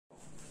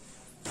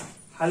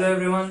Hello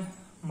everyone,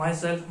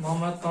 myself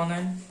Mohammad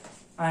Kanan,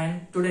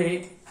 and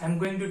today I am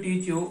going to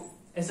teach you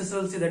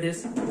SSLC, that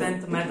is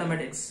 10th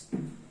mathematics.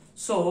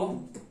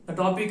 So the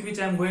topic which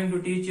I am going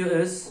to teach you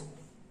is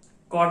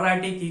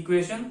quadratic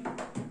equation,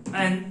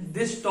 and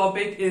this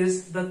topic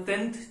is the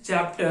 10th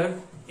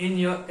chapter in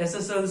your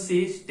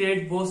SSLC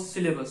state board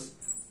syllabus.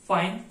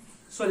 Fine.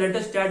 So let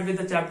us start with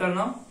the chapter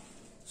now.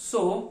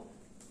 So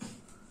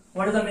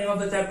what is the name of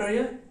the chapter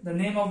here? The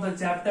name of the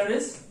chapter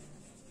is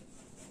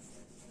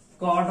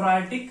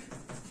Quadratic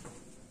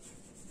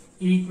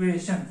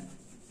Equation.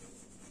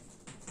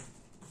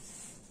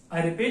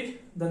 I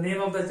repeat, the name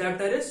of the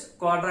chapter is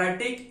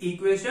Quadratic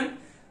Equation.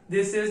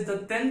 This is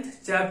the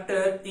 10th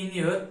chapter in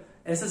your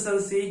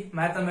SSLC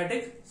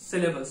Mathematics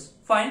syllabus.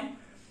 Fine.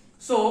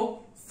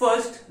 So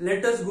first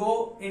let us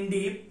go in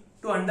deep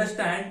to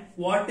understand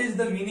what is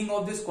the meaning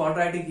of this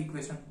quadratic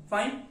equation.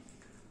 Fine.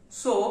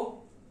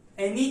 So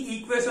any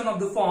equation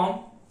of the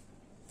form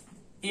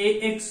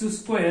ax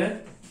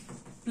square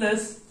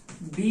plus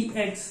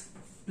bx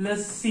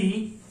plus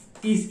c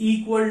is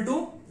equal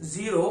to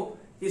 0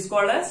 is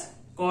called as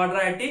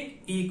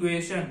quadratic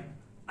equation.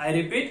 I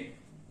repeat,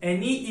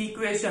 any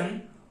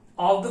equation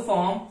of the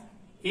form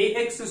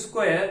ax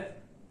square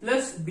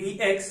plus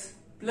bx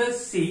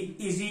plus c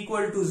is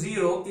equal to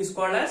 0 is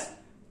called as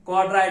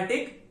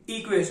quadratic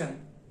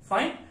equation.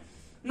 Fine.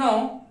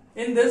 Now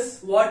in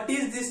this, what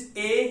is this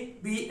a,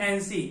 b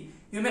and c?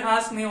 You may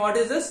ask me, what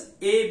is this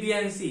a, b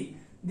and c?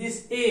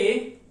 This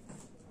a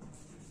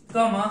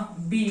comma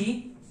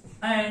b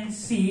and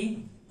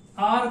c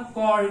are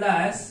called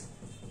as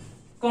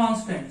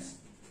constants.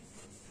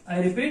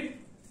 I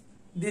repeat,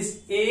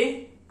 this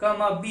a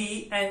comma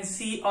b and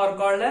c are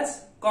called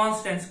as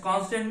constants.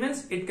 Constant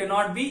means it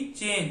cannot be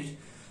changed.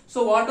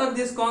 So what are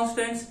these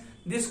constants?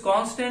 These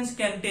constants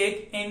can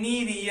take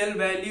any real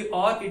value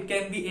or it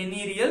can be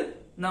any real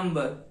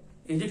number.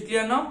 Is it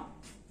clear now?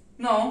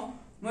 Now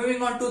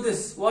moving on to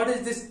this, what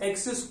is this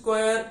x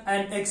square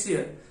and x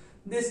here?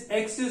 This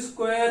x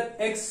square,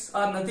 x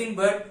are nothing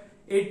but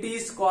it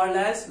is called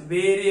as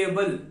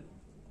variable.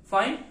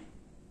 Fine.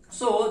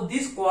 So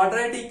this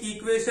quadratic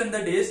equation,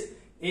 that is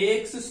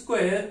ax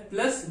square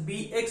plus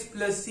bx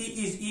plus c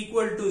is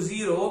equal to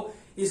 0,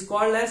 is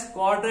called as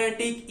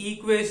quadratic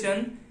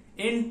equation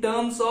in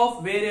terms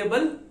of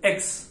variable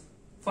x.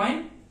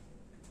 Fine.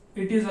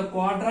 It is a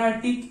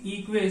quadratic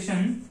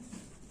equation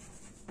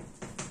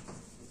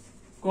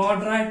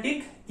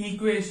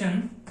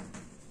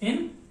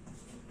in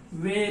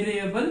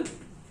variable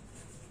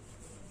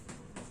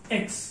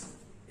x.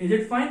 Is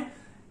it fine?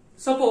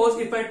 Suppose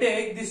if I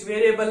take this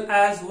variable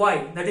as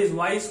y, that is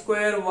y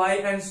square,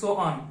 y and so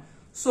on.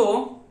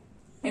 So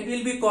it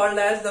will be called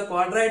as the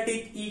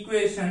quadratic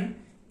equation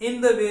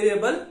in the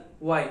variable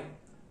y.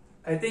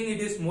 I think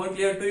it is more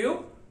clear to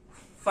you.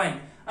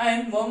 Fine.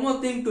 And one more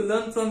thing to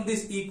learn from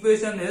this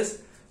equation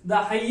is the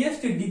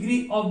highest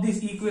degree of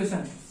this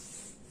equation.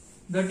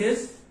 That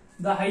is,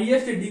 the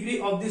highest degree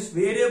of this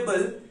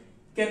variable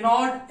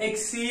cannot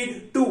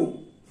exceed 2.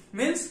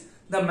 Means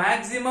the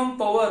maximum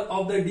power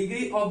of the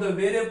degree of the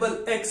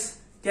variable x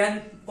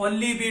can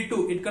only be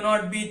 2. It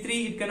cannot be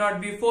 3, it cannot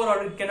be 4,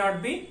 or it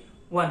cannot be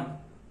 1.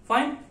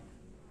 Fine.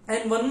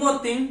 And one more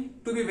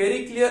thing to be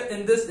very clear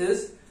in this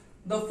is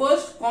the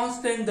first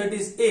constant, that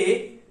is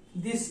a,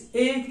 this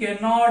a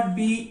cannot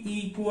be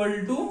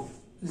equal to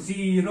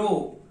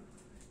 0.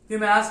 You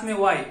may ask me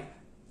why.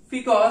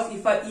 Because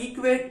if I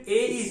equate a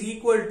is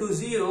equal to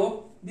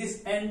 0,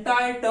 this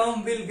entire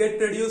term will get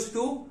reduced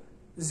to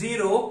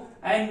 0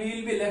 and we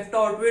will be left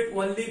out with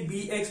only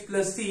bx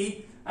plus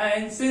c,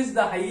 and since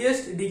the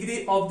highest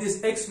degree of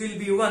this x will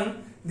be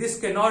 1, this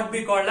cannot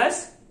be called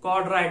as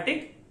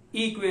quadratic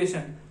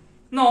equation.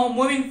 Now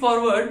moving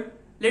forward,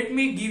 let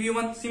me give you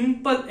one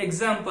simple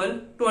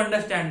example to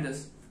understand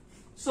this.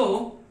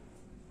 So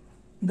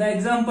the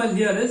example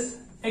here is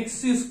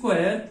x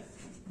square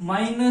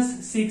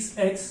minus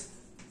 6x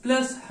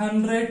plus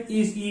 100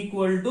 is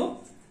equal to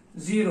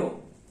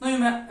 0. Now you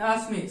may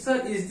ask me,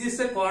 sir, is this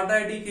a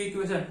quadratic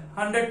equation?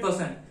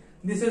 100%.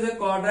 This is a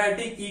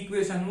quadratic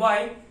equation.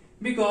 Why?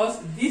 Because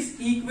this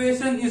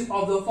equation is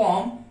of the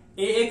form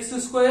ax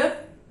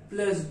square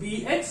plus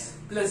bx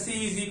plus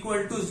c is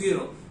equal to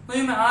 0. Now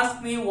you may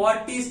ask me,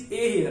 what is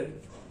a here?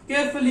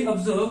 Carefully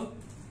observe,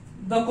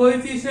 the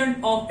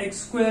coefficient of x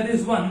square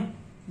is 1.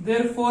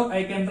 Therefore,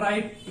 I can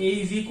write a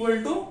is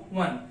equal to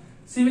 1.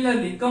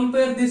 Similarly,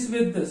 compare this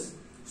with this.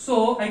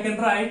 So I can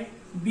write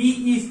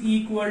b is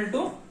equal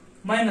to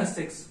minus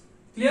 6.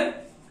 Clear?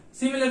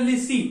 Similarly,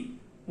 c.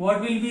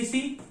 What will be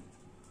c?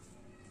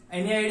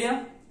 Any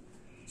idea?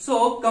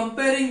 So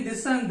comparing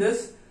this and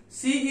this,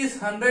 c is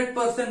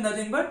 100%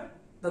 nothing but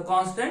the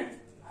constant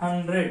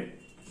 100.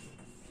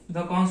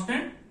 The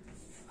constant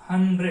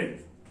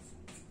 100.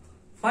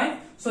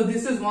 Fine. So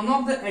this is one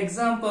of the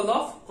example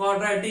of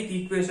quadratic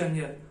equation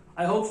here.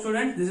 I hope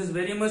students this is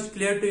very much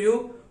clear to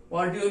you.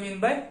 What do you mean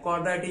by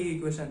quadratic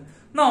equation?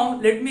 Now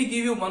let me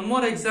give you one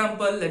more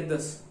example like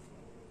this.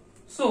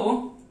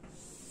 So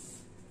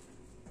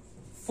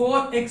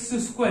 4x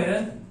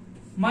square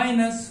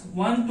minus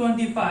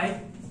 125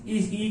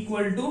 is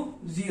equal to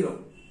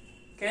 0.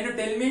 Can you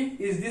tell me,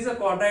 is this a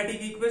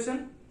quadratic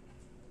equation?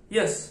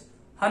 Yes,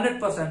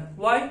 100%.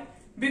 Why?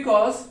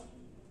 Because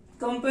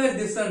compare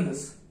this and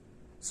this.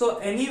 So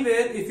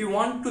anywhere if you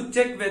want to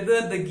check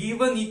whether the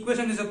given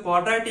equation is a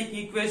quadratic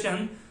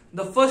equation,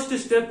 the first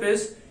step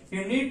is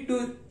you need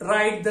to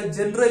write the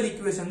general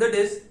equation, that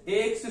is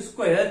ax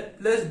square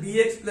plus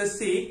bx plus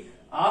c.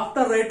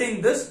 After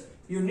writing this,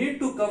 you need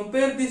to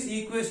compare this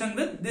equation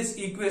with this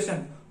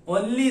equation.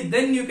 Only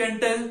then you can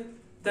tell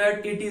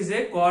that it is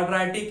a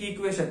quadratic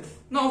equation.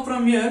 Now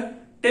from here,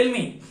 tell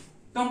me,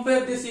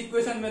 compare this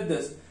equation with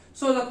this.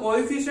 So the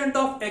coefficient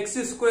of x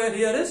square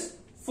here is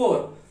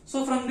 4.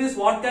 So from this,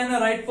 what can I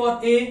write for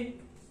a?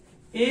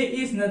 A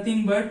is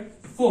nothing but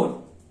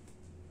 4.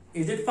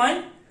 Is it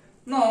fine?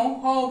 Now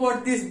how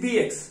about this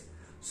bx?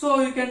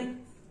 So you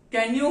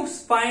can you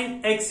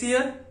find x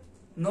here?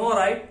 No,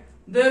 right?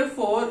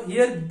 Therefore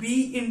here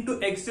b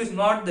into x is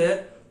not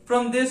there.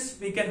 From this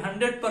we can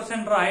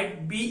 100%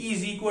 write b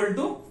is equal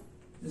to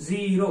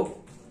 0.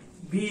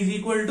 B is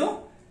equal to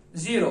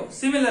 0.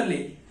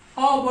 Similarly,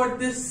 how about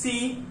this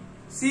c?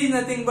 C is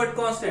nothing but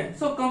constant.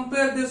 So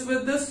compare this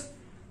with this.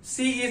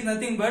 C is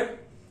nothing but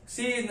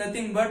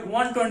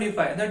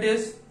 125. That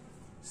is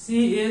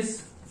C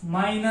is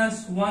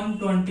minus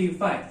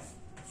 125.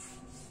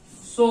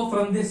 So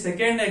from this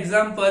second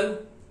example,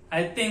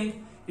 I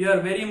think you are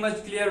very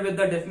much clear with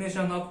the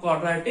definition of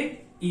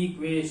quadratic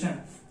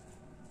equation.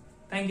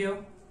 Thank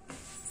you.